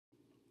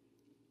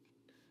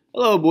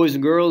Hello, boys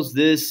and girls.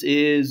 This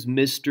is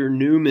Mr.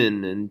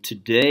 Newman, and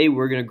today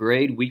we're going to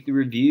grade Weekly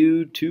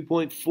Review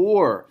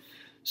 2.4.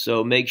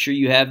 So make sure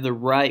you have the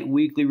right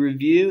weekly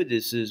review.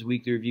 This is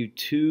Weekly Review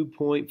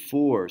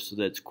 2.4, so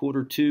that's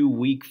Quarter 2,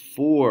 Week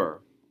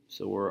 4.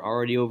 So we're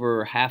already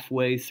over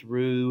halfway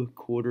through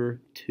Quarter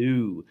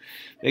 2.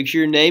 Make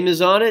sure your name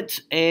is on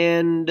it,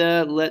 and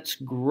let's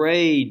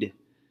grade.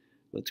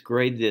 Let's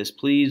grade this.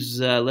 Please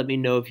let me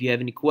know if you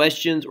have any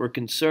questions or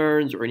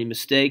concerns or any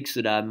mistakes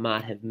that I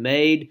might have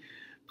made.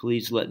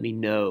 Please let me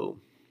know.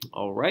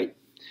 All right.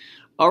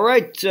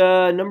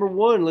 Number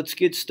one, let's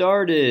get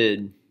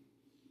started.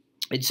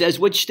 It says,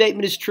 which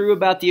statement is true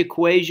about the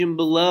equation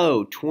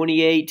below?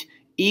 28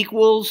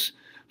 equals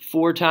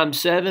 4 times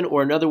 7,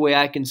 or another way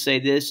I can say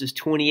this is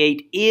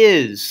 28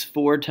 is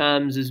 4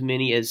 times as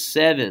many as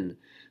 7.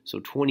 So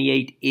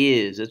 28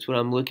 is, that's what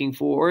I'm looking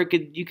for. Or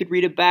you could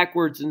read it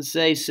backwards and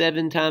say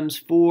 7 times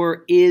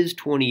 4 is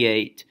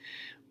 28.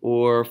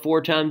 Or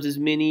 4 times as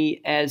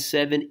many as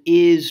 7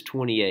 is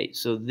 28.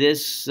 So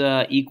this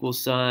equal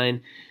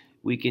sign,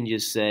 we can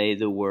just say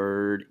the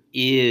word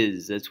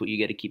is. That's what you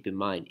got to keep in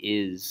mind,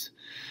 is.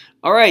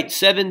 All right,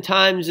 7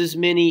 times as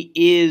many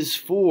is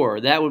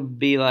 4. That would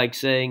be like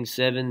saying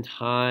 7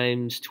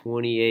 times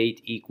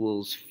 28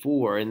 equals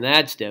 4, and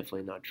that's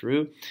definitely not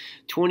true.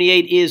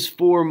 28 is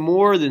 4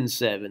 more than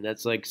 7.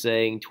 That's like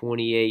saying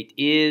 28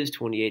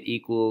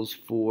 equals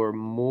 4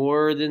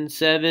 more than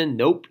 7.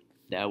 Nope,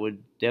 that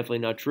would definitely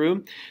not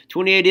true.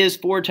 28 is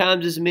 4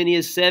 times as many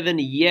as 7.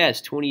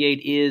 Yes, 28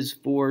 is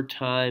 4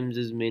 times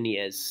as many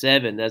as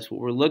 7. That's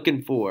what we're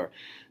looking for.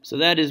 So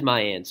that is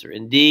my answer.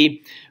 And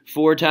D,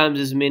 4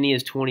 times as many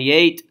as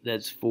 28.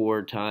 That's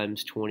 4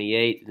 times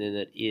 28. And then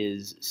that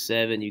is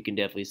 7. You can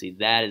definitely see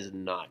that is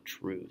not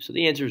true. So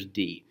the answer is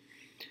D.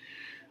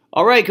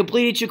 All right,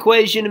 complete each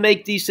equation to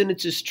make these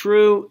sentences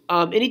true.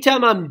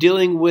 Anytime I'm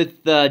dealing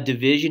with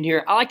division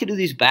here, I like to do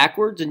these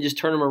backwards and just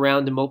turn them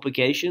around to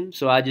multiplication.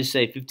 So I just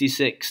say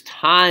 56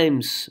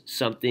 times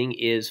something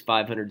is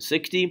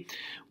 560.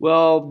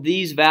 Well,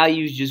 these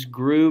values just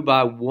grew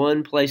by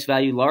one place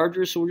value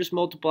larger, so we're just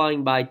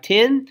multiplying by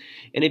 10.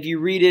 And if you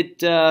read it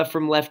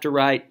from left to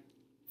right,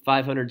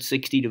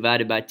 560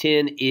 divided by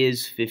 10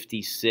 is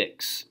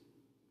 56.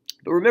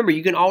 But remember,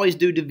 you can always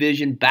do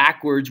division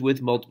backwards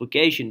with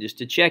multiplication just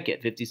to check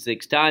it.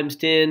 56 times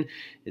 10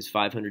 is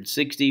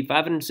 560.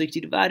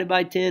 560 divided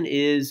by 10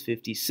 is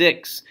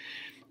 56.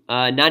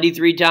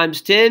 93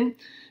 times 10,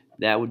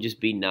 that would just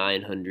be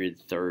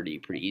 930.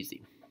 Pretty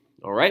easy.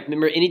 All right,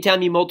 remember,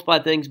 anytime you multiply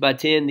things by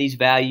 10, these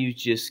values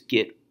just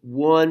get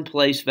one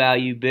place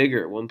value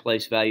bigger,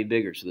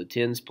 So the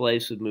tens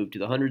place would move to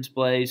the hundreds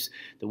place,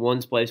 the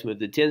ones place would move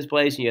to the tens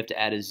place, and you have to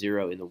add a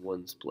 0 in the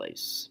ones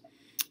place.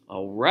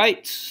 All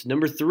right,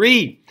 number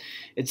 3.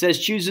 It says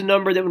choose a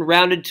number that when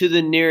rounded to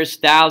the nearest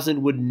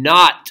thousand would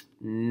not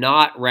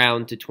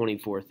round to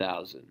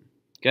 24,000.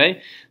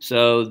 Okay,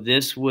 so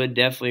this would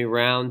definitely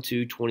round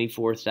to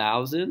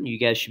 24,000. You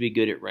guys should be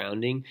good at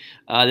rounding.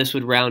 This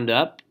would round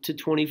up to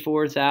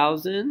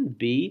 24,000.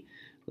 B,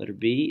 letter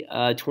B.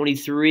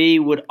 23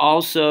 would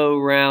also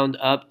round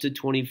up to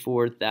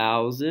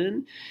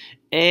 24,000.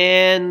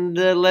 And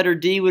the letter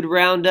D would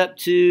round up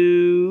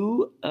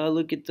to,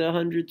 look at the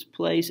hundreds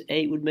place,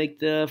 8 would make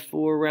the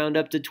 4 round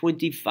up to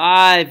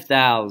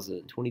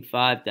 25,000.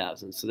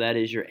 25,000. So that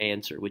is your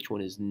answer. Which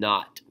one is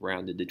not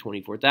rounded to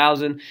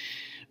 24,000?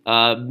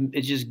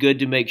 It's just good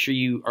to make sure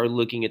you are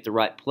looking at the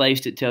right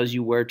place. It tells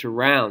you where to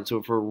round. So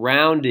if we're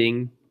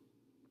rounding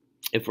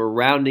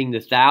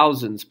the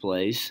thousands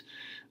place,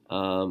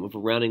 if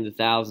we're rounding the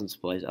thousands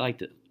place, I like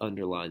to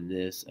underline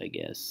this, I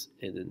guess,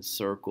 and then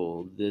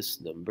circle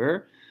this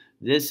number.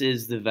 This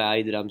is the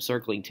value that I'm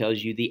circling,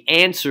 tells you the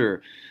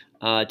answer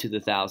to the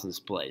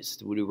thousands place.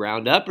 Do we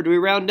round up or do we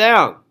round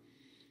down?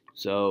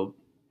 So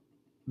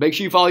make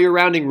sure you follow your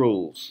rounding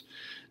rules.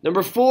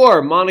 Number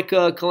 4,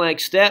 Monica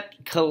collects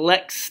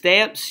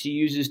stamps. She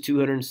uses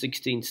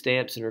 216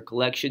 stamps in her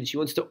collection. She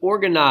wants to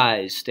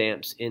organize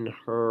stamps in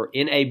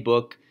a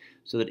book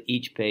so that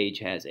each page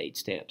has 8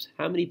 stamps.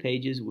 How many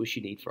pages will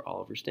she need for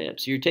all of her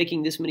stamps? So you're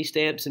taking this many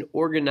stamps and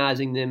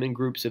organizing them in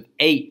groups of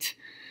 8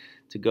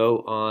 to go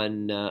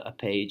on a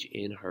page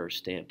in her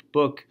stamp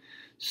book.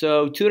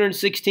 So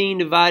 216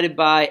 divided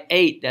by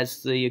 8,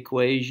 that's the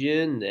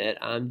equation that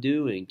I'm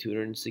doing.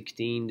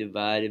 216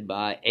 divided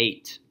by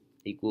 8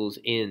 equals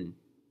N.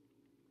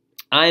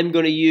 I'm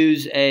going to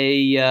use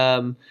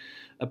a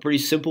pretty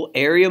simple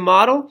area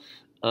model.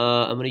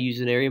 I'm going to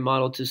use an area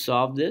model to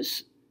solve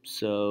this.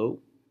 So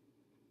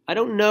I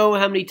don't know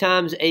how many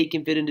times 8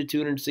 can fit into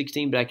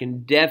 216, but I can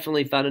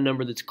definitely find a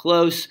number that's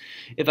close.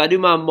 If I do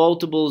my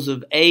multiples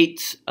of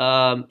 8,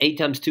 8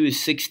 times 2 is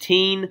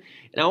 16,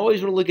 and I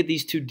always want to look at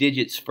these two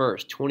digits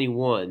first,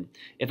 21.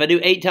 If I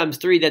do 8 times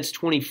 3, that's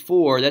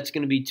 24. That's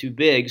going to be too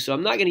big, so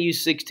I'm not going to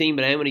use 16,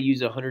 but I am going to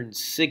use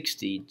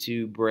 160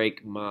 to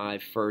break my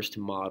first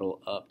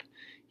model up.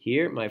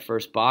 Here, my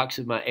first box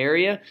of my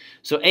area.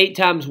 So 8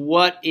 times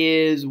what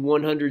is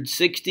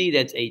 160?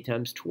 That's 8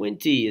 times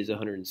 20 is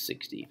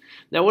 160.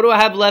 Now, what do I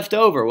have left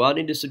over? Well, I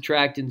need to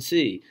subtract and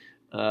see.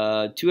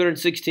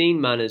 216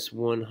 minus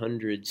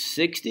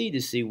 160 to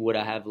see what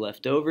I have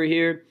left over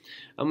here.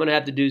 I'm going to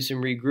have to do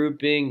some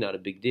regrouping, not a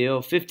big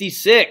deal.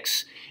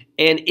 56.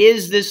 And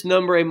is this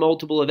number a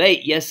multiple of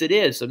 8? Yes, it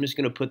is. So I'm just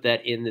going to put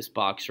that in this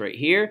box right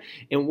here.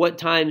 And what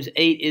times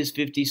 8 is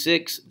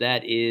 56?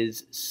 That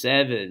is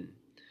 7.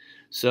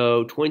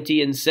 So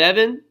 20 and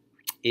 7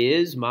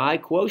 is my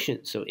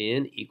quotient. So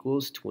n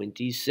equals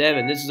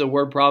 27. This is a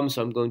word problem,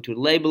 so I'm going to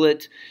label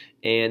it.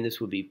 And this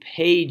would be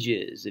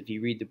pages. If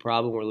you read the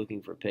problem, we're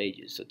looking for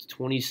pages. So it's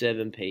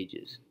 27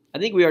 pages. I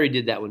think we already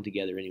did that one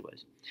together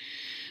anyways.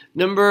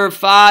 Number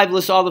 5,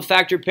 lists all the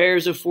factor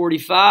pairs of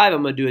 45.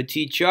 I'm going to do a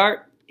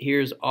T-chart.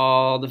 Here's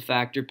all the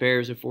factor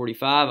pairs of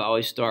 45. I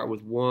always start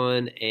with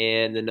 1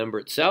 and the number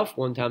itself.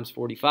 1 times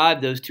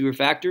 45. Those two are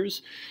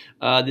factors.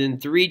 Then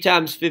 3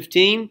 times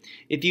 15.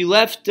 If you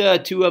left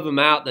 2 of them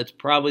out, that's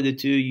probably the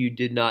 2 you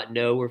did not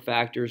know were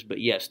factors. But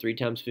yes, 3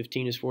 times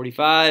 15 is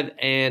 45.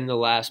 And the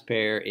last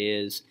pair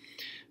is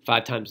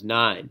 5 times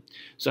 9.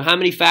 So how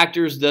many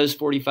factors does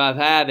 45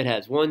 have? It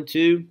has 1,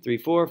 2, 3,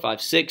 4,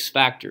 5, 6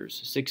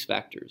 factors. 6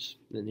 factors.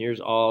 And here's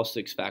all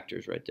 6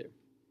 factors right there.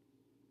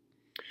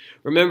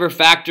 Remember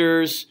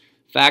factors,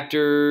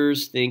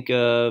 think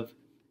of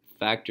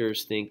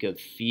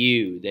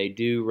few. They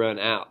do run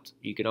out.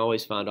 You can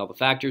always find all the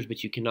factors,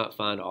 but you cannot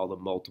find all the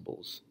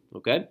multiples.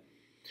 Okay?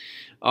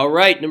 All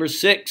right, number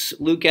 6.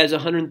 Luke has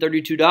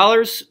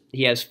 $132.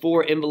 He has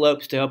 4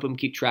 envelopes to help him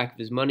keep track of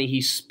his money.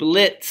 He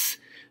splits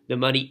the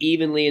money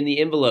evenly in the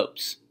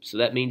envelopes. So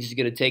that means he's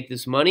going to take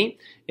this money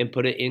and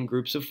put it in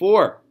groups of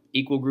 4,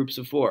 equal groups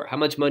of 4. How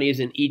much money is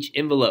in each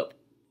envelope?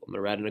 I'm going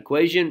to write an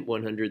equation.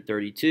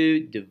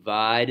 132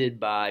 divided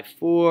by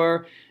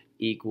 4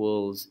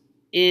 equals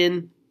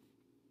n.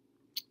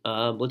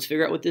 Let's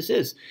figure out what this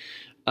is.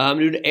 I'm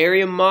going to do an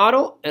area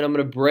model, and I'm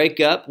going to break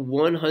up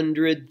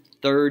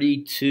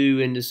 132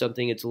 into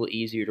something that's a little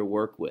easier to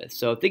work with.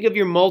 So think of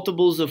your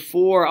multiples of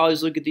 4. I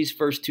always look at these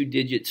first 2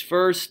 digits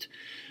first.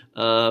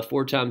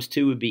 4 times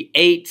 2 would be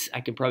 8. I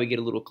can probably get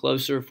a little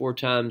closer. 4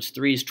 times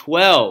 3 is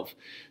 12.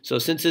 So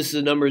since this is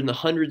a number in the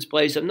hundreds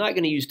place, I'm not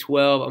going to use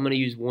 12. I'm going to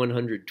use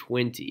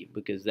 120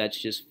 because that's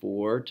just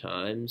 4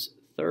 times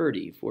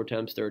 30. 4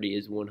 times 30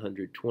 is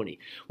 120.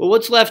 Well,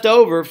 what's left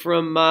over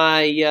from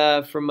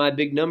my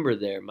big number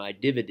there, my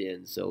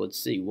dividend? So let's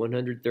see,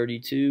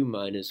 132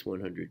 minus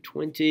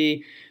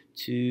 120.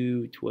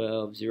 2,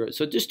 12, 0.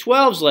 So just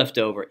 12's left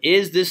over.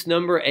 Is this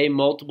number a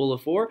multiple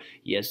of 4?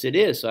 Yes, it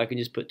is. So I can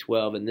just put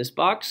 12 in this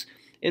box.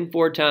 And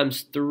 4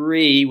 times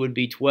 3 would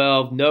be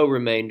 12. No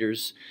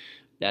remainders.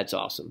 That's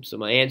awesome. So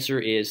my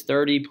answer is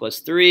 30 plus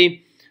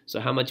 3.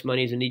 So how much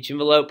money is in each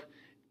envelope?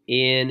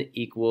 N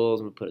equals,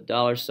 I'm going to put a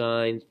dollar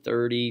sign,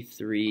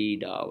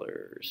 $33.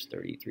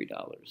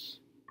 $33.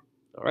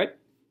 All right.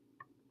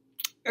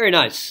 Very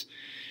nice.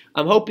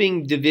 I'm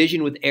hoping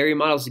division with area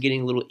models is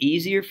getting a little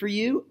easier for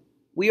you.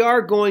 We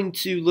are going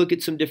to look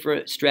at some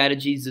different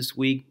strategies this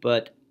week,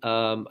 but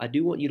I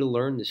do want you to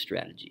learn this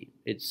strategy.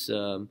 It's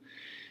a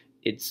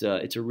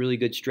really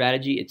good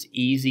strategy. It's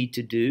easy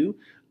to do.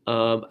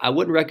 I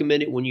wouldn't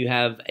recommend it when you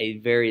have a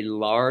very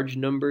large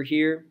number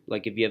here,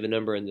 like if you have a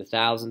number in the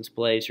thousands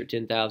place or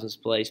 10,000s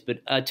place.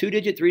 But a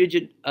 2-digit,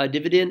 3-digit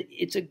dividend,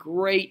 it's a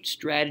great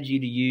strategy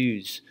to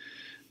use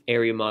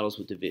area models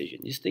with division.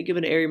 Just think of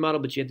an area model,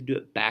 but you have to do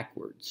it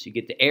backwards. You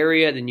get the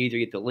area, then you either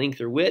get the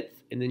length or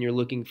width, and then you're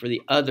looking for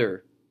the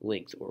other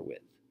length or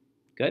width.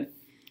 Okay?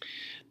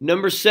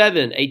 Number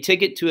 7, a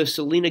ticket to a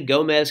Selena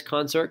Gomez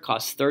concert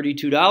costs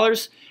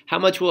 $32. How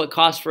much will it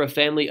cost for a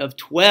family of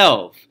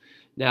 12?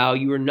 Now,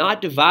 you are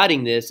not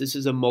dividing this. This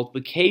is a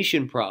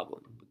multiplication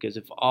problem because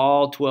if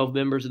all 12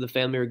 members of the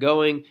family are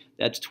going,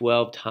 that's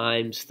 12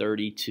 times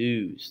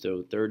 32.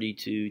 So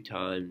 32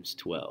 times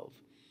 12.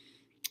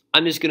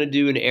 I'm just going to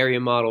do an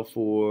area model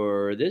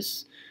for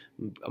this.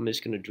 I'm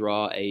just going to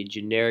draw a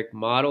generic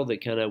model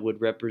that kind of would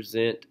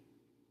represent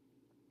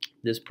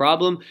this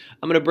problem.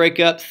 I'm going to break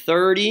up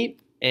 30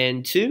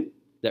 and 2.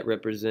 That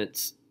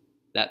represents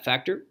that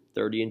factor,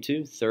 30 and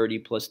 2, 30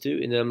 plus 2.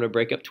 And then I'm going to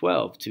break up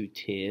 12 to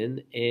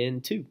 10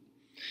 and 2.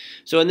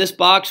 So in this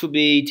box would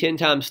be 10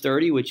 times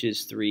 30, which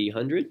is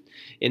 300.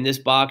 In this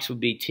box would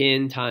be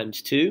 10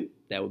 times 2.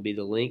 That would be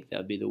the length. That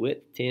would be the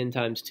width. 10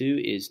 times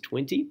 2 is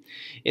 20.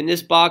 In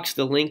this box,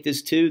 the length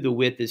is 2. The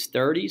width is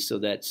 30. So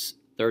that's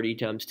 30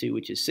 times 2,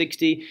 which is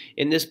 60.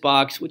 In this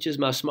box, which is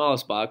my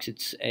smallest box,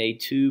 it's a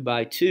 2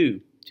 by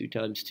 2. 2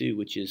 times 2,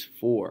 which is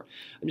 4.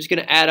 I'm just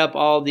going to add up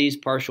all these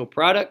partial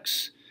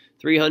products.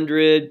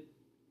 300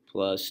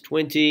 plus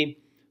 20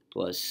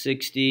 plus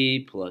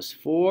 60 plus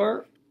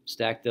 4.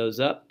 Stack those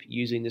up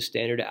using the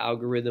standard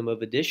algorithm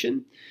of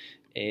addition.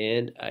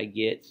 And I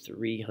get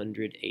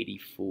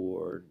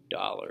 $384.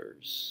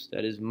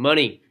 That is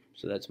money.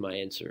 So that's my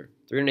answer.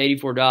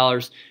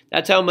 $384.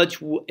 That's how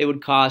much it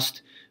would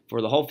cost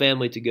for the whole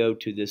family to go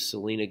to this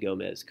Selena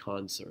Gomez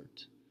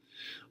concert.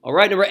 All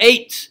right, number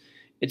 8.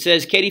 It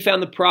says Katie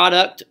found the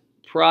product.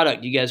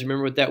 Product. You guys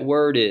remember what that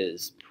word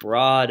is?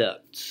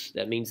 Product.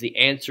 That means the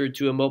answer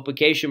to a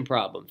multiplication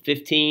problem.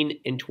 15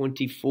 and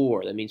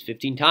 24. That means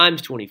 15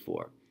 times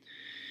 24.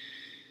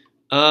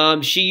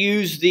 She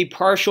used the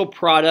partial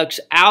products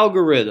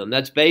algorithm.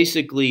 That's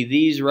basically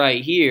these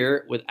right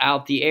here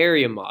without the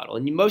area model.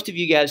 And most of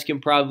you guys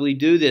can probably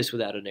do this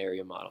without an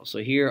area model. So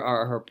here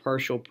are her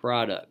partial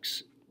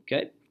products.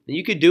 Okay. And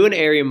you could do an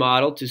area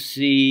model to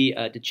see,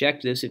 to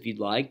check this if you'd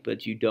like,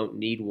 but you don't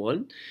need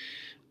one.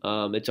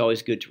 It's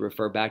always good to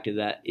refer back to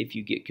that if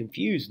you get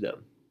confused though.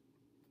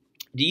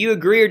 Do you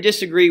agree or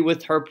disagree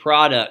with her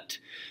product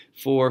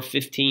for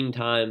 15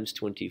 times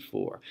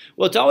 24?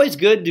 Well, it's always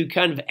good to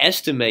kind of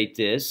estimate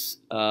this.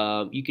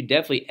 You could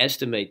definitely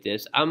estimate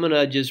this. I'm going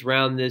to just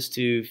round this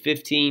to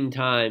 15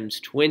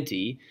 times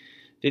 20.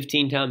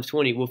 15 times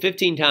 20. Well,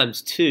 15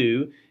 times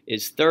 2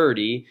 is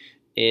 30.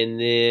 And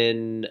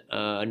then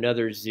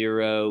another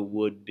 0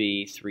 would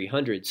be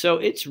 300. So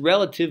it's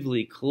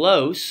relatively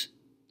close.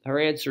 Her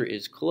answer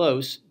is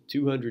close,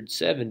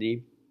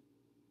 270.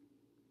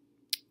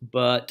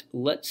 But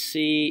let's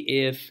see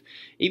if,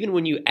 even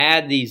when you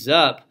add these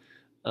up,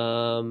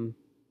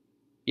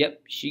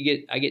 yep,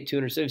 I get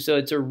 270. So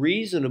it's a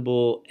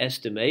reasonable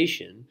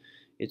estimation.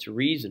 It's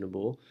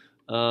reasonable.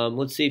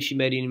 Let's see if she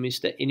made any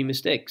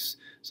mistakes.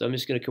 So I'm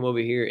just going to come over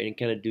here and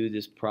kind of do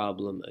this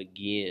problem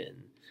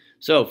again.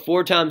 So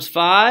 4 times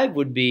 5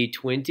 would be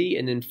 20,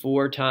 and then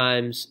 4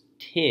 times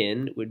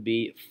 10 would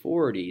be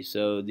 40.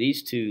 So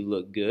these two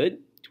look good,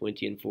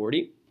 20 and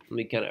 40. Let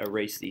me kind of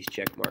erase these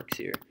check marks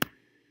here.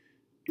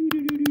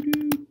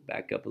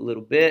 Back up a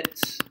little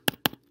bit.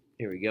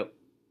 Here we go.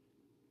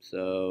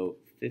 So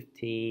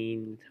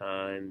 15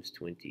 times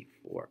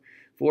 24.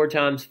 4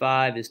 times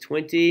 5 is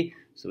 20.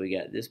 So we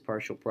got this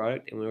partial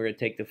product, and we're going to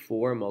take the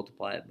 4 and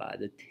multiply it by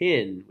the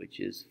 10, which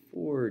is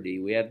 40.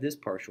 We have this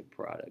partial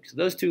product. So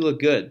those two look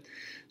good.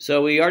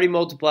 So we already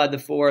multiplied the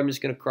 4. I'm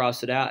just going to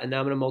cross it out, and now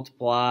I'm going to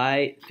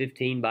multiply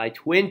 15 by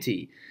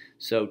 20.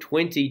 So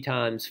 20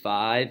 times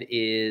 5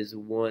 is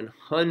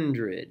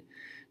 100.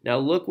 Now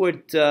look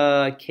what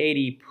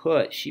Katie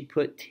put. She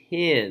put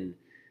 10.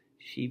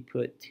 She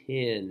put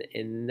 10,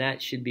 and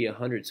that should be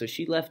 100. So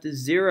she left a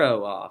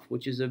 0 off,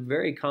 which is a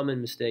very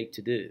common mistake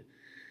to do.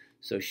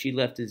 So she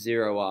left a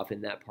 0 off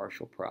in that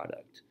partial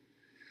product.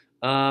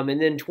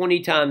 And then 20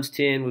 times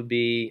 10 would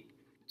be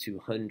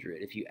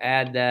 200. If you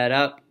add that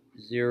up,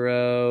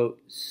 0,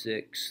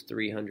 6,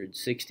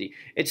 360.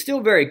 It's still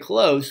very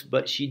close,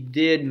 but she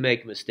did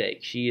make a mistake.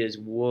 She is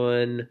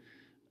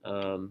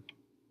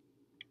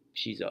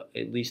she's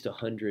at least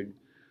 100,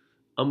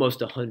 almost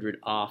 100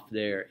 off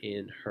there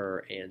in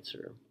her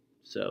answer.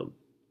 So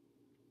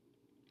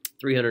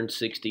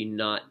 360,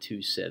 not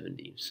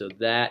 270. So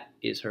that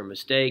is her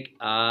mistake.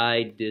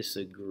 I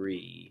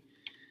disagree.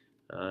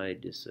 I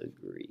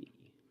disagree.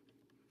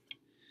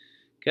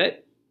 Okay.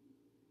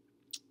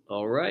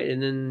 All right,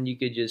 and then you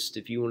could just,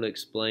 if you want to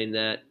explain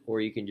that,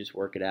 or you can just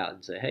work it out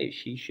and say, hey,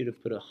 she should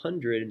have put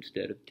 100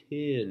 instead of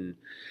 10.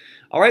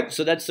 All right,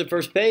 so that's the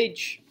first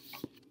page.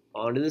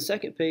 On to the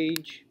second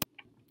page.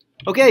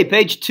 Okay,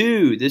 page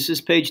 2. This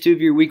is page 2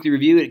 of your weekly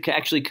review. It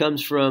actually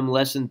comes from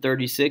lesson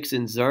 36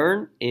 in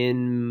Zern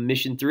in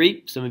mission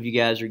 3. Some of you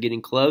guys are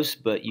getting close,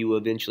 but you will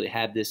eventually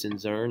have this in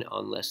Zern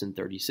on lesson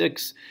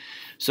 36.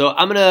 So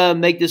I'm going to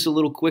make this a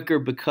little quicker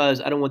because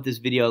I don't want this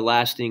video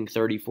lasting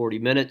 30, 40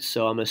 minutes,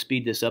 so I'm going to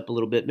speed this up a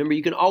little bit. Remember,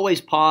 you can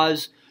always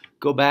pause,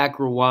 go back,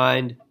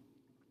 rewind,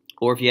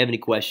 or if you have any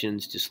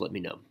questions, just let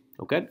me know,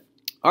 okay?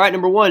 All right,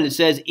 number 1, it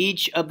says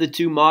each of the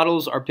 2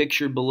 models are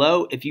pictured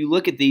below. If you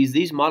look at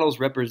these models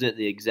represent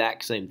the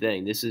exact same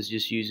thing. This is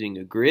just using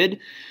a grid,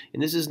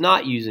 and this is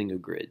not using a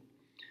grid.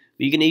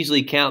 But you can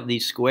easily count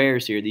these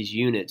squares here, these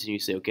units, and you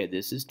say, okay,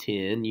 this is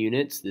 10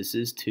 units, this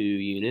is 2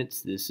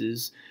 units, this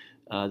is,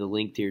 the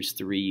length here is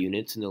 3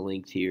 units, and the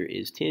length here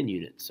is 10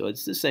 units. So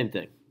it's the same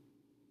thing.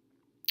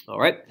 All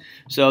right,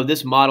 so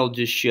this model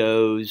just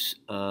shows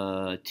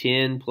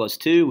 10 plus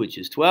 2, which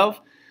is 12.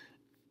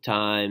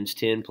 Times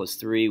 10 plus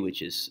 3,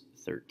 which is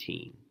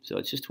 13. So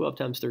it's just 12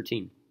 times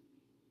 13.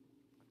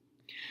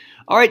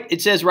 All right,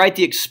 it says write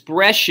the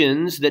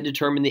expressions that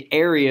determine the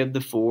area of the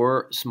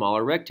 4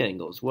 smaller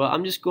rectangles. Well,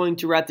 I'm just going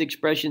to write the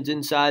expressions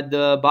inside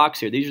the box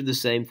here. These are the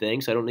same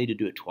thing, so I don't need to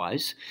do it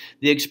twice.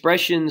 The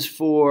expressions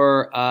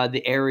for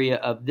the area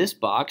of this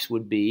box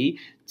would be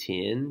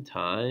 10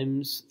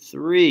 times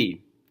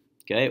 3.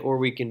 Okay, or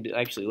we can do,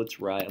 actually, I'm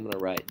going to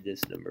write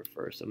this number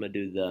first. I'm going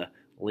to do the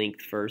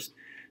length first.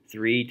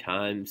 3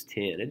 times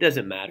 10. It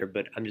doesn't matter,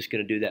 but I'm just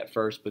going to do that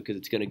first because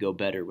it's going to go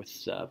better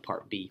with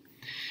part B.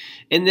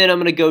 And then I'm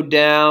going to go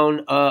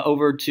down I'm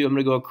going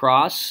to go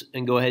across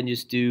and go ahead and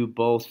just do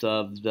both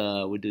of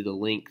we'll do the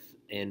length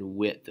and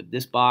width of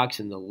this box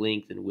and the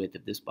length and width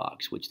of this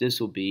box, which this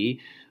will be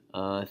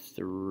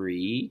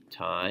 3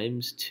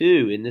 times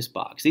 2 in this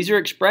box. These are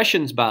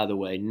expressions, by the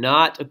way,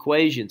 not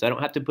equations. I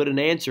don't have to put an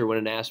answer when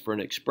it asks for an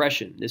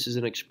expression. This is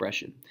an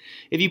expression.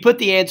 If you put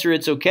the answer,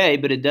 it's okay,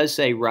 but it does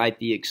say write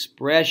the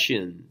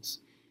expressions.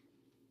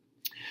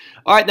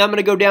 All right, now I'm going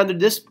to go down to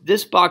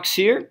this box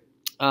here.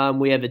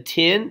 We have a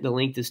 10. The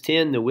length is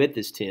 10. The width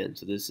is 10.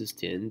 So this is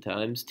 10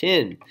 times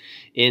 10.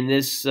 In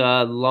this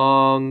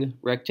long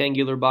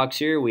rectangular box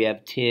here, we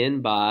have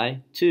 10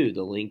 by 2.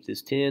 The length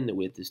is 10. The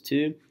width is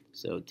 2.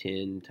 So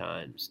 10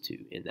 times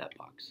 2 in that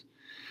box.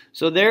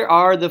 So there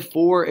are the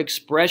 4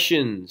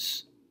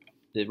 expressions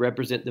that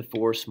represent the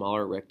 4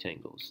 smaller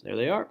rectangles. There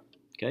they are.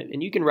 Okay,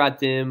 and you can write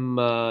them.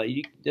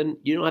 You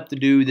don't have to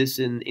do this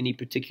in any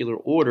particular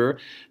order,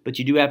 but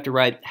you do have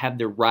to have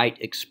the right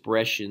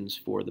expressions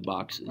for the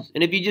boxes.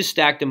 And if you just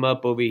stack them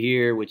up over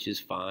here, which is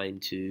fine,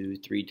 3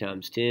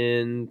 times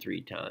 10,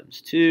 3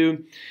 times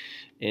 2,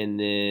 and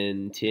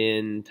then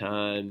 10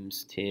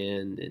 times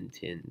 10, and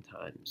 10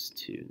 times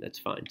 2. That's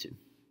fine too.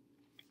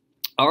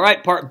 All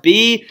right, part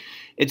B,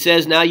 it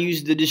says now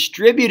use the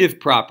distributive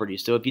property.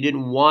 So if you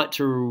didn't want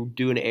to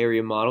do an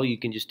area model, you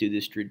can just do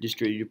this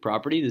distributive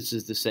property. This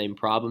is the same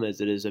problem as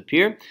it is up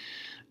here.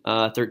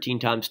 13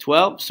 times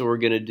 12. So we're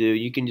going to do,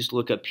 you can just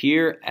look up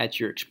here at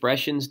your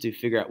expressions to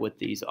figure out what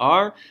these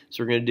are.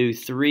 So we're going to do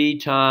 3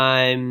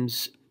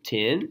 times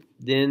 10,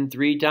 then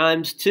 3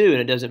 times 2. And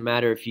it doesn't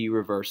matter if you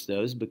reverse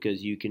those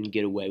because you can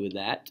get away with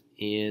that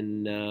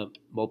in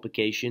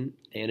multiplication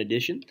and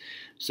addition.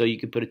 So you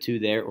could put a 2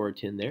 there or a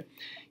 10 there.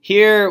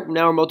 Here,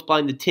 now we're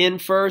multiplying the 10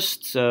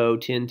 first. So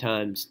 10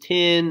 times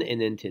 10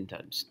 and then 10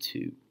 times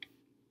 2.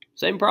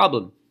 Same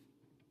problem.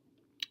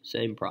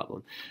 Same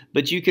problem.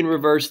 But you can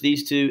reverse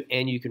these two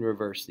and you can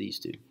reverse these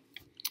two.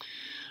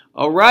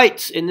 All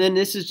right, and then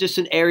this is just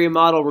an area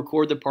model.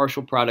 Record the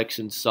partial products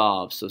and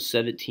solve. So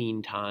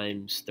 17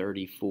 times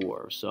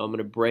 34. So I'm going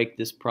to break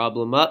this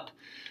problem up.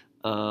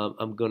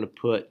 I'm going to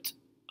put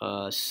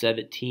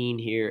 17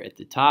 here at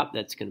the top.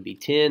 That's going to be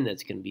 10.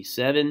 That's going to be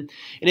 7.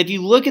 And if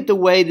you look at the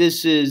way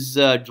this is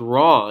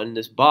drawn,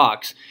 this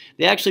box,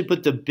 they actually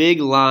put the big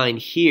line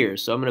here.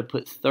 So I'm going to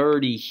put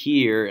 30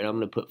 here, and I'm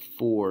going to put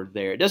 4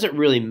 there. It doesn't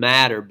really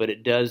matter, but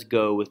it does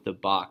go with the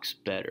box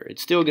better.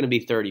 It's still going to be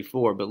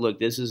 34, but look,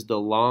 this is the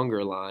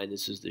longer line.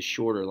 This is the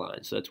shorter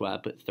line. So that's why I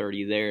put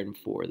 30 there and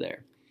 4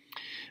 there.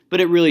 But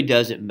it really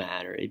doesn't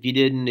matter.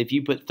 If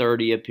you put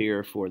 30 up here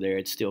or 4 there,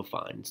 it's still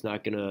fine. It's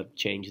not going to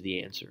change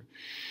the answer.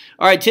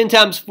 All right, 10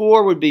 times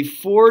 4 would be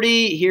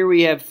 40. Here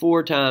we have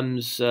 4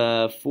 times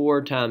 7.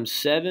 4 times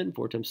 7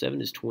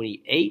 is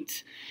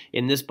 28.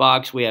 In this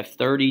box, we have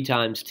 30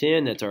 times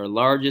 10. That's our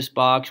largest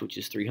box, which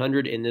is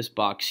 300. In this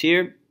box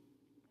here,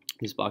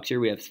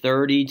 we have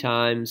 30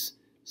 times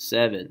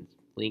 7.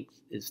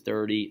 Length is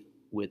 30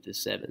 with the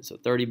 7. So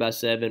 30 by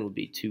 7 would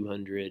be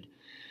 210.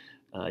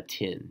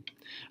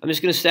 I'm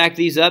just going to stack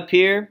these up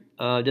here.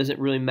 It doesn't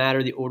really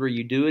matter the order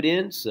you do it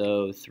in.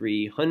 So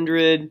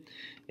 300,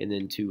 and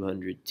then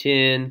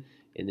 210,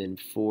 and then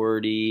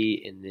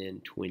 40, and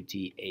then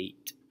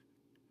 28.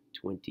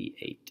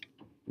 28.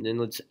 And then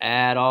let's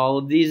add all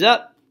of these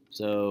up.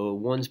 So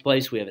ones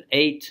place we have an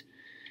 8,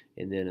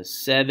 and then a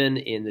 7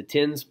 in the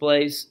tens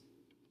place.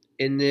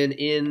 And then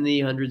in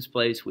the hundreds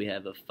place we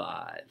have a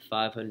 5.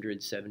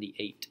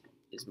 578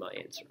 is my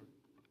answer.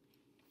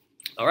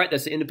 All right,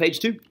 that's the end of page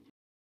 2.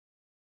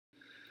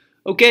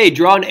 Okay,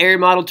 draw an area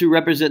model to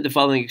represent the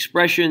following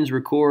expressions,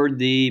 record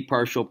the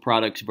partial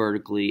products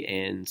vertically,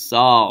 and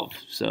solve.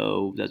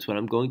 So that's what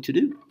I'm going to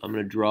do. I'm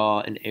going to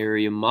draw an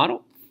area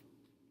model.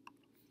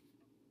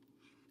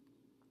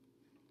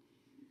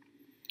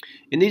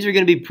 And these are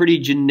going to be pretty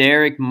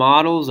generic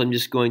models. I'm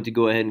just going to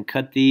go ahead and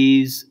cut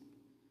these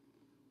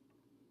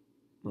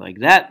like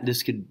that.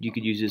 You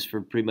could use this for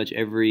pretty much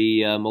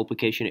every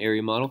multiplication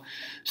area model.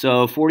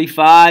 So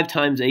 45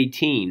 times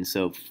 18.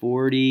 So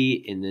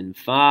 40 and then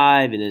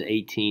 5 and then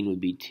 18 would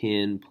be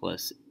 10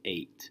 plus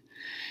 8.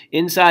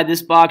 Inside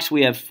this box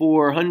we have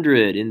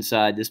 400.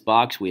 Inside this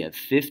box we have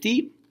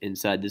 50.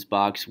 Inside this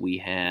box we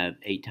have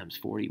 8 times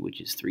 40, which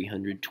is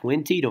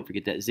 320. Don't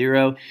forget that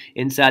 0.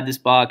 Inside this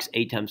box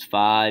 8 times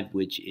 5,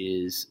 which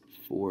is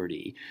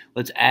 40.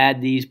 Let's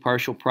add these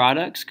partial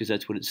products because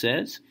that's what it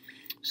says.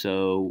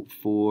 So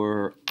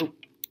let me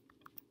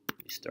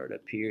start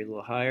up here a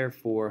little higher,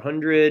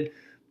 400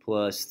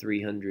 plus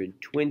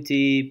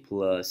 320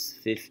 plus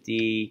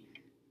 50,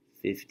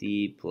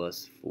 50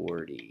 plus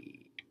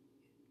 40.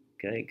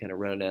 Okay, kind of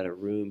round out of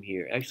room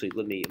here. Actually,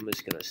 I'm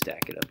just going to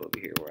stack it up over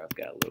here where I've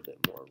got a little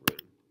bit more room.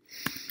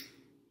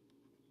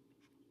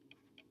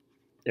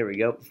 There we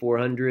go,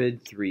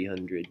 400,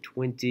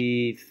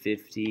 320,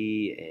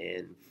 50,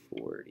 and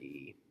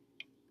 40.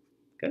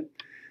 Okay.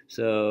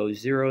 So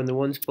 0 in the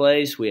ones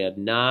place, we have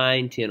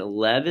 9, 10,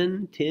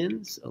 11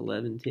 tens,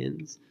 11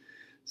 tens.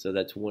 So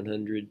that's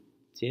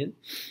 110.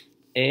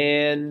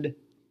 And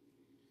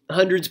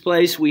hundreds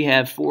place, we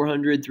have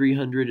 400,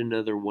 300,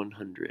 another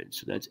 100.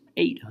 So that's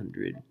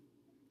 800.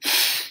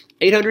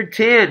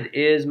 810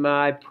 is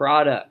my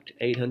product.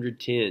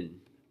 810.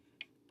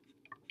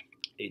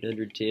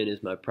 810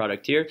 is my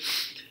product here.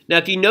 Now,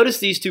 if you notice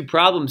these two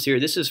problems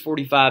here, this is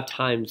 45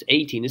 times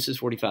 18. This is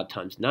 45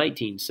 times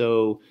 19.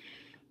 So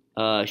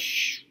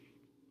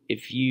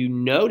if you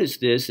notice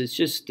this, it's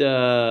just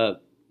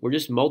we're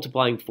just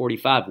multiplying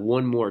 45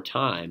 one more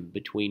time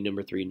between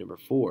number 3 and number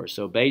 4.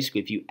 So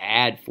basically, if you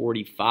add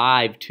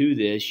 45 to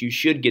this, you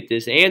should get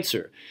this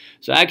answer.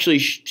 So I actually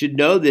should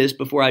know this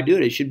before I do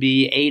it. It should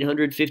be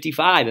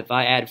 855. If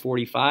I add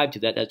 45 to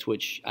that, that's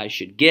what I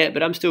should get.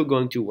 But I'm still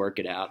going to work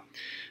it out.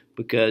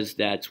 because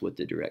that's what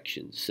the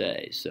directions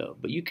say. So,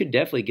 but you could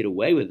definitely get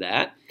away with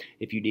that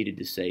if you needed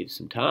to save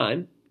some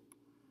time.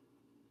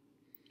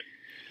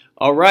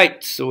 All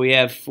right, so we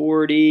have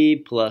 40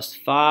 plus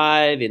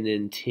 5, and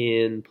then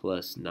 10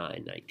 plus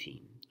 9,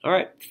 19. All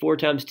right, 4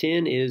 times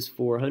 10 is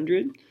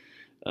 400.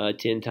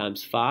 10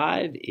 times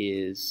 5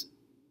 is,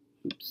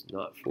 oops,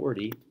 not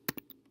 40,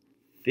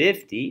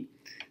 50.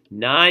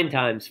 9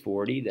 times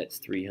 40, that's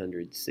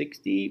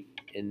 360.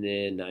 And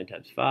then 9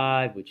 times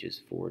 5, which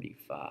is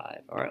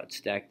 45. All right, let's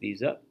stack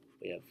these up.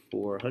 We have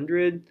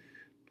 400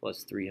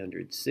 plus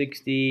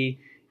 360,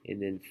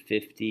 and then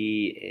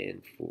 50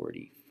 and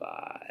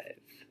 45.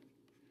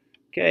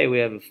 Okay, we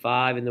have a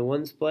 5 in the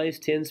ones place,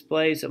 10's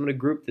place. I'm going to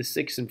group the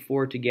 6 and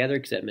 4 together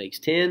because that makes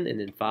 10, and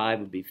then 5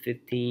 would be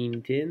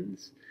 15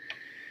 tens.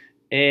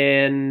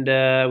 And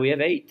we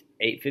have 8.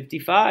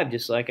 855,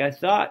 just like I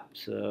thought.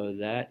 So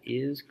that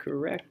is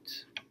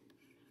correct.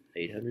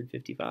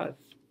 855.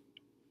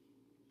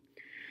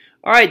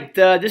 All right,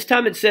 this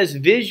time it says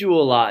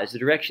visualize. The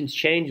directions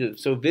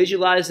change. So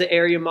visualize the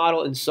area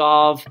model and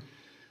solve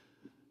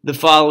the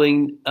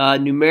following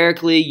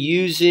numerically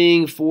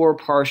using 4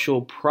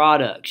 partial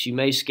products. You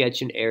may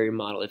sketch an area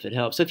model if it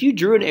helps. So if you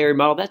drew an area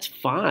model, that's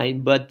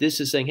fine, but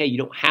this is saying, hey, you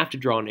don't have to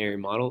draw an area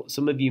model.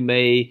 Some of you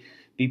may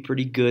be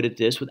pretty good at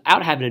this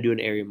without having to do an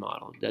area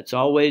model. That's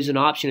always an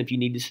option if you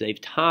need to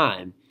save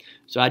time.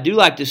 So I do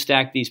like to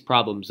stack these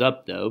problems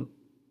up, though.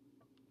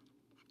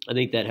 I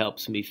think that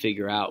helps me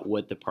figure out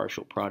what the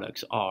partial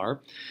products are.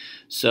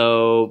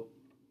 So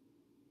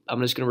I'm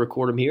just going to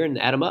record them here and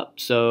add them up.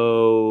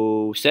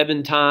 So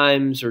 7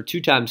 times, or 2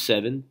 times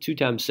 7, 2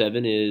 times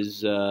 7 is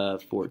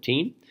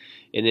 14.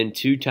 And then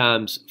 2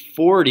 times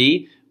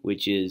 40,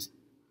 which is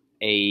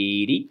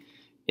 80.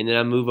 And then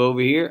I move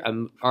over here.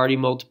 I'm already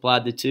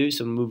multiplied the 2,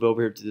 so I'm going to move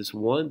over here to this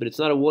 1. But it's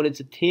not a 1,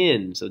 it's a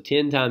 10. So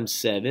 10 times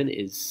 7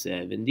 is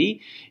 70.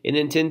 And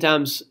then 10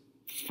 times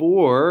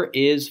 4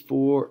 is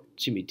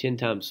 10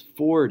 times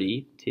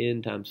 40.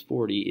 10 times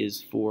 40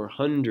 is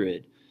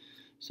 400.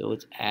 So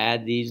let's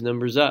add these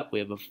numbers up. We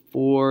have a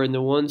 4 in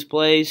the ones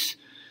place.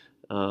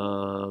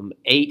 8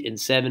 and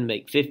 7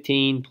 make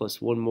 15,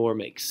 plus 1 more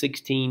makes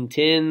 16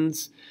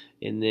 tens.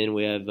 And then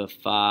we have a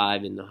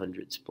 5 in the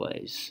hundreds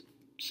place.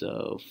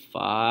 So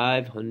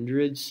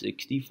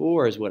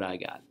 564 is what I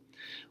got.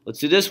 Let's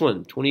do this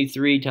one.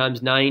 23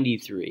 times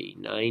 93.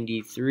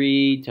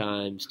 93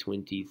 times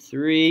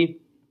 23.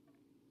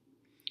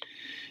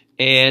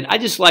 And I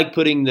just like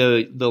putting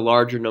the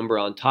larger number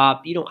on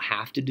top. You don't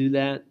have to do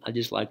that. I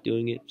just like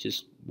doing it.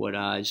 Just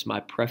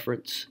my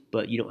preference,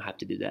 but you don't have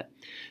to do that.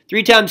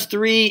 3 times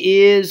 3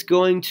 is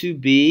going to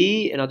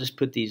be, and I'll just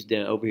put these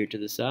down over here to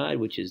the side,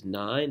 which is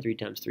 9. 3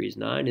 times 3 is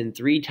 9. And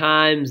 3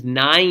 times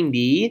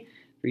 90,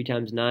 3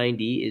 times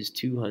 90 is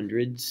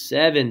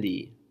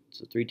 270.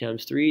 So 3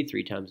 times 3,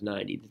 3 times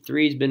 90. The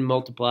 3 has been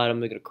multiplied. I'm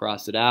going to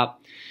cross it out.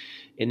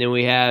 And then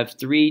we have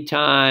 3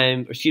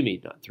 times, excuse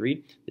me, not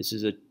 3. This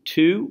is a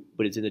 2,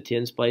 but it's in the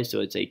tens place, so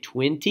it's a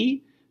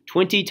 20.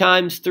 20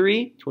 times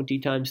 3, 20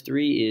 times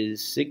 3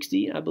 is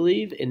 60, I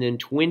believe. And then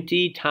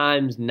 20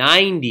 times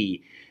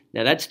 90.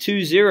 Now that's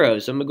 2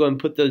 zeros, so I'm going to go ahead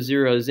and put those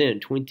zeros in.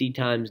 20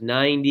 times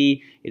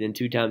 90, and then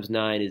 2 times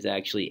 9 is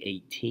actually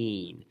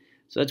 18.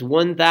 So that's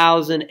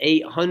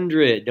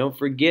 1,800. Don't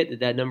forget that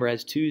that number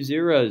has 2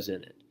 zeros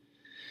in it.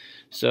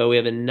 So we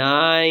have a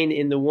 9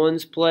 in the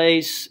ones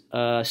place.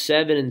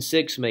 7 and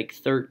 6 make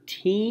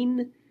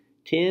 13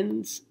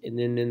 tens. And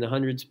then in the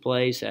hundreds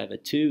place, I have a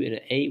 2 and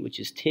an 8, which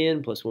is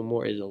 10, plus 1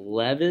 more is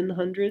 11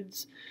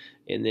 hundreds.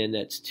 And then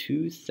that's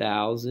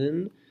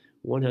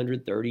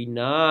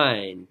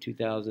 2,139.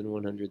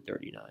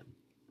 2,139.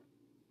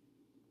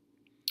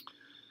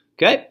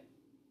 Okay.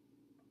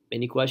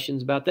 Any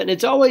questions about that? And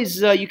it's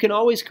always, you can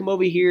always come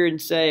over here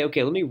and say,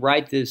 okay, let me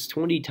write this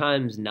 20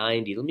 times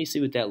 90. Let me see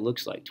what that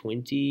looks like.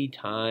 20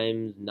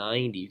 times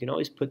 90. You can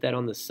always put that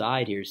on the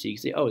side here so you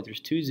can see, oh,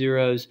 there's 2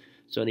 zeros,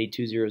 so I need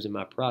 2 zeros in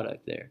my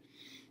product there.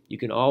 You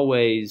can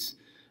always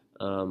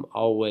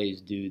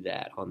do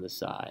that on the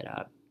side.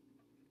 I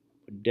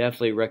would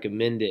definitely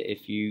recommend it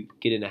if you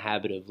get in a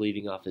habit of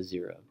leaving off a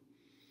 0.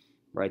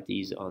 Write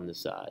these on the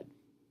side.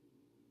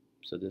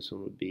 So this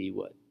one would be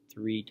what?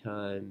 3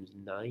 times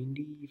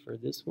 90 for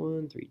this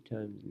one, 3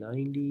 times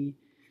 90,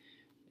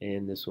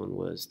 and this one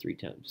was 3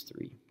 times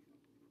 3.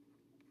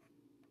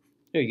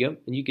 There you go,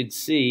 and you can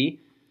see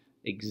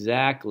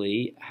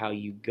exactly how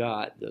you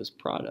got those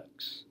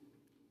products.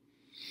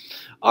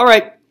 All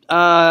right,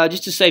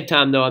 just to save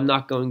time though, I'm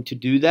not going to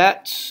do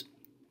that.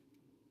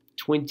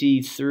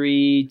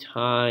 23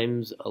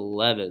 times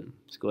 11.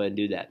 Let's go ahead and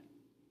do that.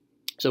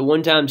 So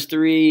 1 times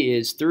 3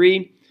 is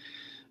 3.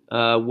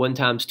 1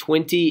 times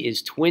 20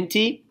 is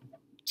 20.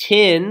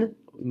 10,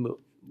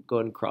 go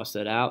ahead and cross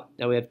that out.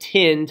 Now we have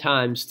 10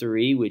 times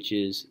 3, which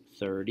is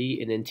 30,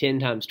 and then 10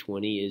 times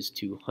 20 is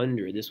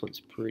 200. This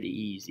one's pretty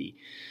easy.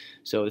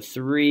 So a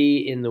 3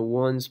 in the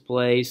ones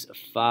place, a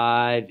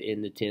 5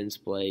 in the tens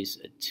place,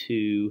 a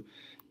 2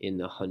 in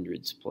the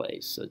hundreds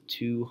place. So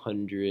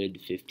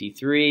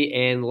 253.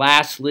 And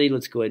lastly,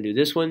 let's go ahead and do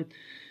this one.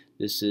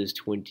 This is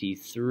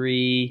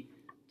 23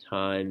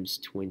 times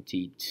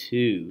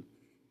 22.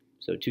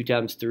 So 2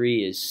 times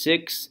 3 is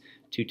 6.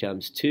 2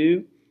 times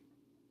 2,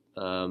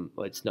 well,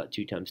 it's not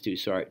 2 times 2,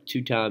 sorry.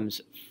 2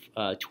 times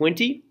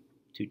 20.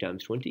 2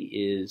 times 20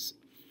 is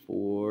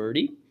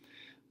 40.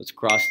 Let's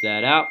cross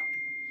that out.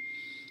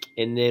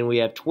 And then we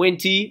have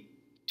 20.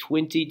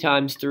 20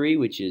 times 3,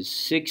 which is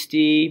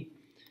 60.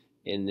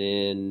 And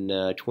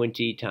then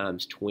 20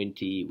 times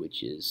 20,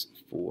 which is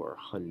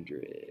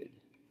 400.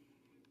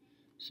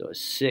 So a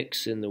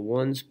 6 in the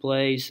ones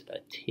place, a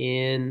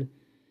 10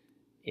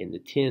 in the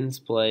tens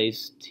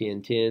place,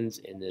 10 tens,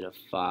 and then a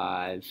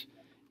 5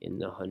 in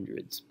the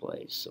hundreds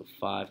place. So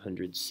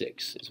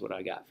 506 is what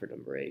I got for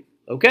number 8.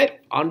 Okay,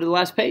 on to the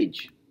last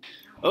page.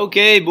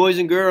 Okay, boys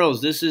and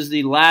girls, this is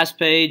the last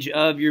page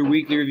of your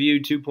weekly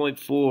review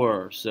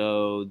 2.4.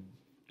 So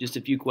just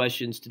a few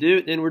questions to do,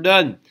 then we're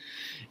done.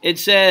 It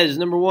says,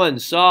 number 1,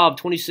 solve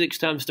 26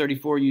 times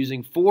 34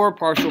 using 4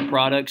 partial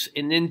products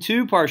and then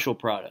 2 partial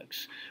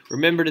products.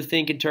 Remember to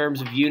think in terms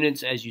of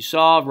units as you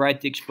solve.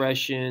 Write the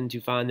expression to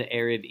find the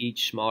area of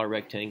each smaller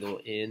rectangle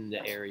in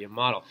the area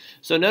model.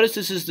 So notice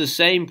this is the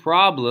same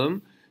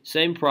problem,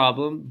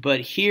 but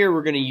here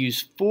we're going to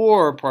use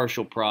 4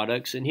 partial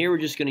products, and here we're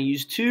just going to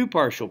use 2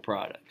 partial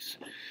products.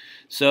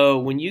 So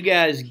when you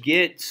guys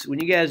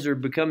are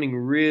becoming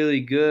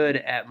really good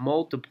at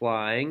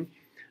multiplying,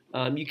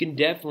 you can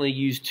definitely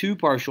use 2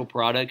 partial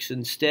products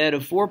instead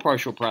of 4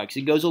 partial products.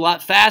 It goes a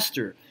lot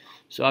faster.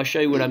 So I'll show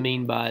you what I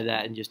mean by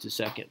that in just a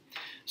second.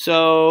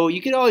 So you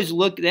can always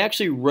look, they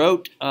actually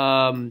wrote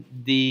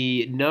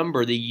the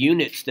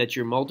units that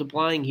you're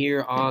multiplying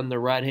here on the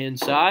right-hand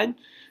side.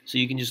 So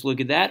you can just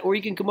look at that, or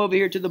you can come over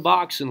here to the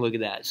box and look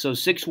at that. So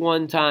 6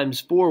 1 times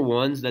 4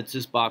 1s, that's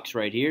this box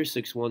right here.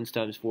 6 1s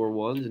times 4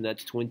 1s, and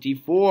that's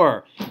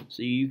 24.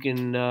 So you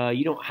can,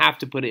 you don't have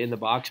to put it in the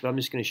box, but I'm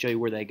just going to show you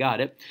where they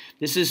got it.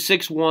 This is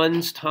 6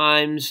 1s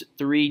times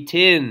 3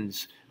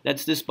 10s.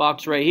 That's this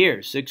box right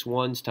here. 6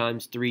 1s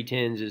times 3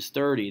 10s is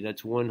 30.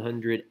 That's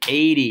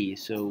 180.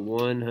 So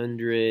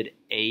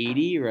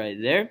 180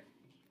 right there.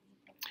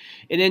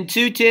 And then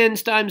 2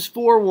 10s times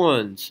 4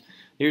 1s.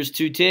 Here's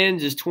 2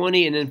 10s is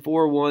 20, and then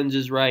 4 1s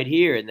is right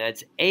here, and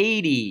that's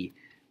 80.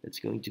 That's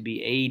going to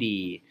be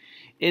 80.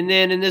 And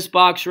then in this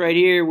box right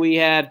here, we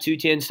have 2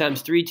 10s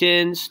times 3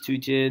 10s, 2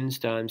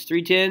 10s times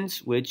 3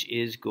 10s, which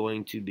is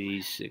going to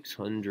be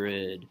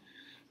 600.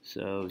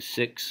 So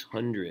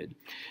 600.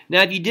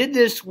 Now, if you did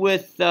this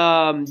with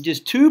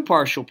just 2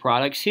 partial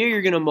products, here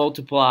you're going to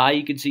multiply.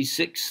 You can see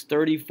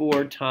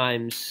 34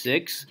 times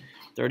 6,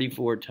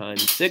 34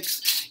 times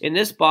 6. In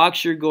this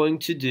box, you're going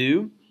to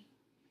do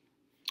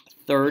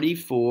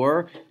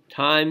 34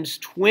 times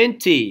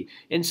 20.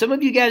 And some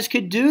of you guys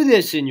could do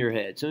this in your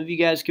head. Some of you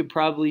guys could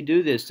probably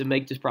do this to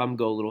make this problem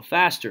go a little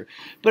faster.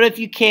 But if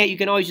you can't, you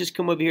can always just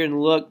come over here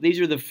and look. These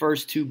are the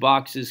first 2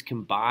 boxes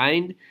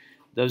combined,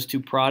 those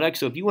 2 products.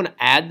 So if you want to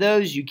add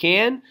those, you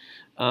can.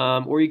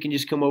 Or you can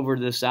just come over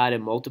to the side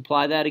and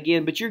multiply that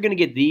again. But you're going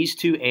to get these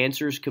 2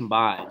 answers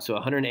combined. So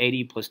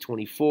 180 plus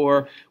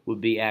 24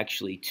 would be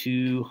actually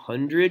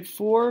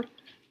 204.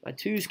 My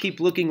 2's keep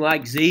looking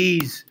like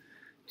Z's.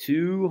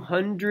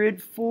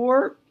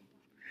 204.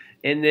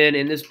 And then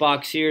in this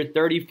box here,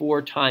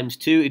 34 times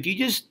 2. If you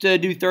just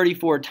do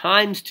 34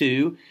 times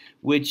 2,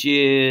 which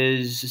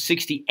is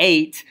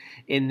 68,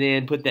 and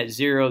then put that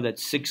 0,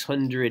 that's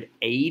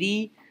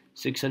 680.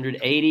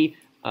 680.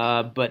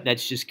 But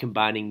that's just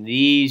combining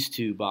these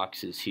 2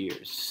 boxes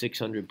here.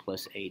 600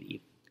 plus 80.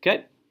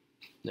 Okay?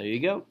 There you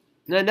go.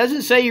 Now, it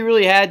doesn't say you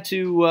really had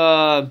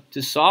to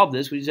solve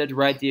this. We just had to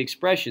write the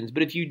expressions.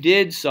 But if you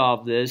did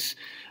solve this,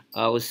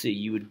 let's see,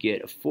 you would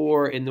get a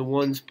 4 in the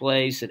ones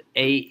place, an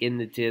 8 in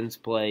the tens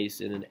place,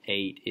 and an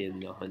 8 in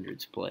the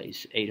hundreds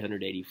place.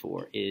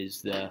 884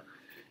 is the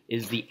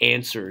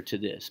answer to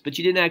this. But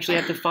you didn't actually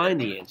have to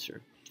find the answer.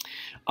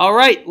 All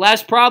right,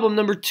 last problem,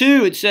 number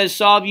 2. It says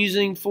solve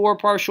using 4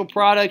 partial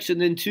products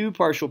and then 2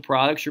 partial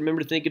products.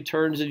 Remember to think in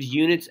terms of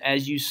units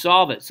as you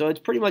solve it. So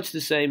it's pretty much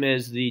the same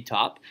as the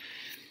top.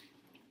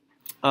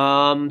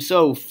 So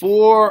 2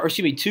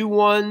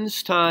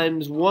 1s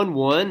times 1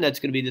 1, that's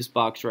going to be this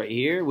box right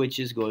here, which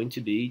is going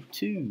to be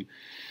 2. 2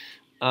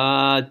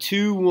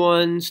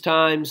 1s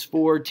times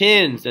 4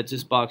 10s, that's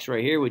this box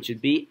right here, which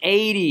would be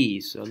 80.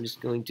 So I'm just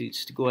going to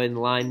go ahead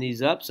and line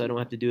these up so I don't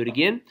have to do it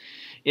again.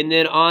 And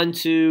then on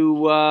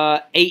to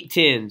 8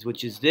 10s,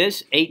 which is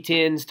this. 8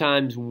 10s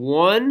times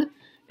 1.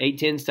 8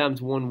 10s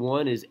times 1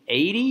 1 is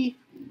 80.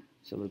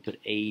 So I'm going to put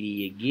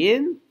 80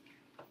 again.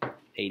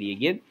 80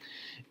 again.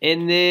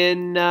 And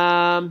then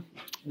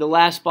the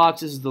last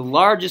box is the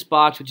largest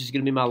box, which is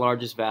going to be my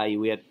largest value.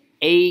 We have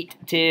 8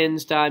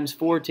 10s times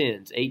 4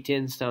 10s. 8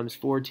 10s times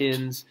 4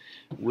 10s,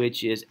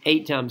 which is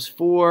 8 times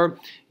 4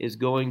 is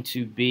going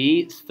to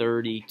be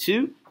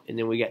 32. And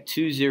then we got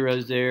 2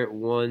 zeros there,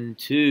 1,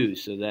 2.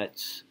 So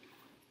that's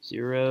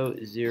 0,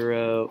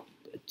 0,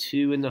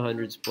 2 in the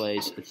hundreds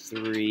place, a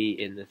 3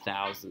 in the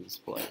thousands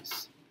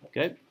place.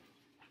 Okay?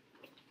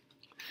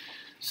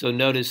 So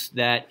notice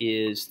that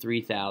is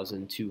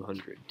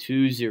 3,200.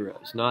 2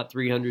 zeros, not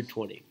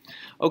 320.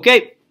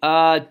 Okay,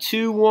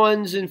 2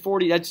 ones and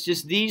 40. That's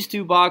just these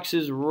two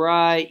boxes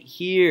right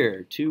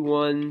here. 2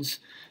 ones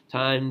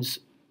times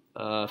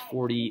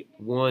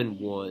 41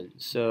 ones.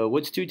 So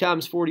what's 2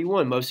 times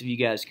 41? Most of you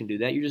guys can do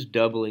that. You're just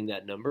doubling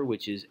that number,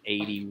 which is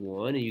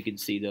 81. And you can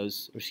see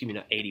those, or excuse me,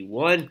 not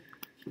 81,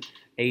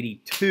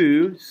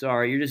 82.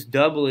 Sorry, you're just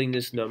doubling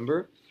this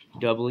number.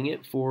 Doubling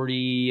it,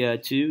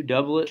 42,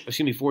 double it,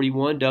 excuse me,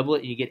 41, double it,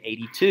 and you get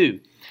 82.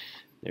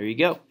 There you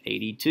go,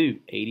 82,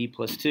 80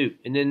 plus 2.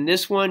 And then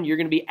this one, you're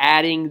going to be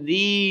adding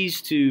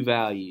these two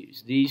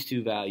values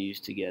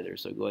together.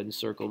 So go ahead and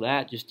circle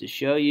that just to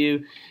show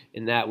you.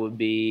 And that would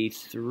be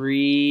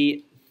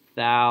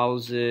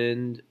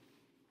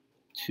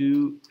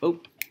 3,002, oh,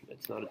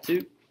 that's not a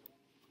 2.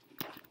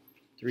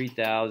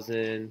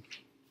 3,000,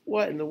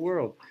 what in the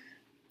world?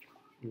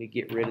 Let me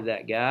get rid of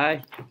that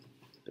guy.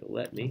 It'll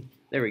let me.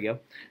 There we go.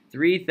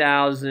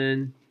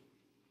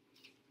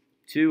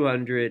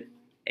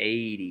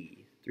 3,280.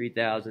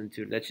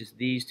 3,200. That's just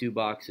these two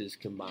boxes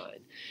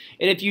combined.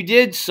 And if you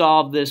did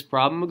solve this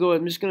problem,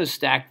 I'm just going to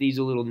stack these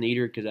a little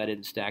neater because I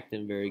didn't stack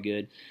them very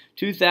good.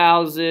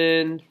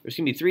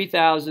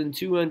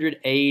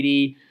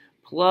 3,280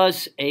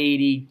 plus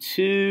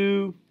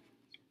 82.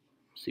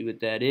 See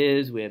what that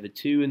is. We have a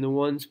 2 in the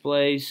ones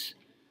place.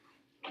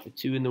 A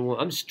 2 in the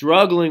one. I'm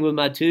struggling with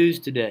my 2's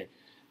today.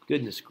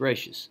 Goodness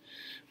gracious.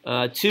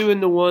 2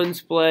 in the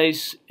ones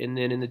place, and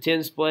then in the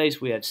tens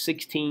place we have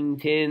 16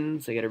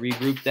 tens. I got to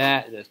regroup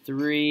that. And a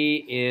 3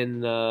 in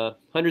the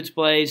hundreds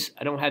place.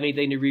 I don't have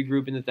anything to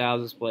regroup in the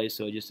thousands place,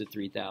 so just a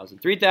 3,000.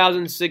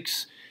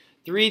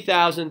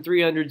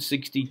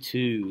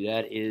 3,362.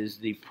 That is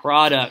the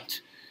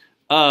product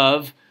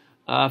of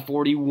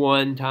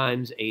 41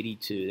 times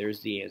 82. There's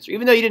the answer.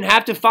 Even though you didn't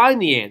have to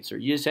find the answer,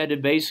 you just had to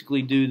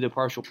basically do the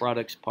partial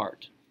products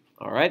part.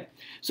 All right.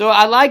 So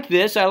I like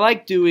this. I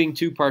like doing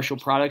 2 partial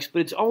products,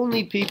 but it's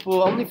only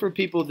for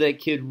people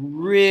that could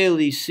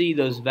really see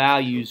those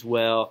values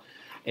well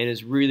and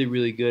is really,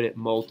 really good at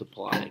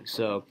multiplying.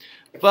 So,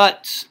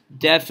 but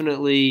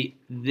definitely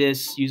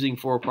this using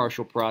 4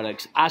 partial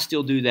products, I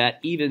still do that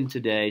even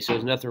today. So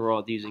there's nothing wrong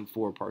with using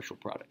 4 partial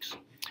products.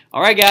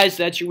 All right, guys,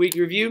 that's your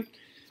weekly review.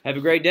 Have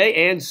a great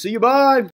day and see you. Bye.